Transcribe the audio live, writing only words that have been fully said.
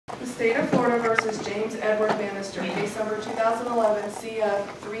State of Florida versus James Edward Bannister, case number 2011 CF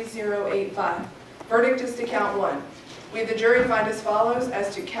 3085. Verdict is to count 1. We, the jury, find as follows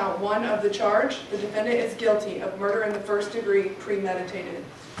as to count 1 of the charge. The defendant is guilty of murder in the first degree, premeditated.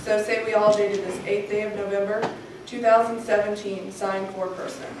 So say we all, dated this 8th day of November, 2017, signed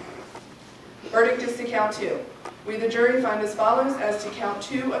foreperson. Verdict is to count 2. We, the jury, find as follows as to count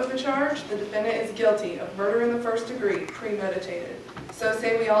 2 of the charge. The defendant is guilty of murder in the first degree, premeditated. So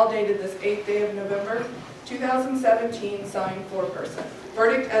say we all, dated this 8th day of November, 2017, signed foreperson.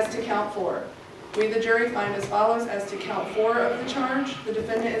 Verdict as to count 4. We, the jury, find as follows as to count 4 of the charge. The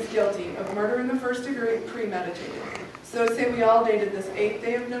defendant is guilty of murder in the first degree, premeditated. So say we all, dated this 8th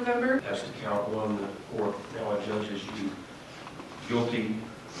day of November. As to count 1, the court now adjudges you guilty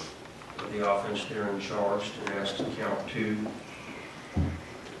of the offense therein charged, and as to count 2,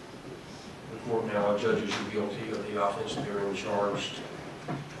 the court now adjudges you guilty of the offense therein charged,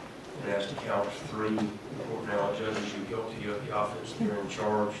 and as to count 3, the court now adjudges you guilty of the offense therein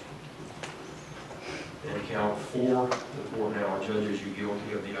charged, and count 4, the court now adjudges you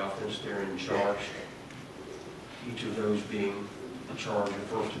guilty of the offense therein charged, each of those being the charge of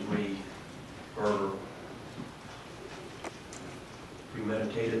first-degree murder,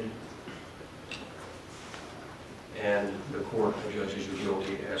 premeditated, and the court adjudges you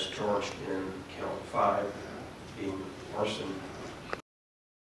guilty as charged in count 5, being arson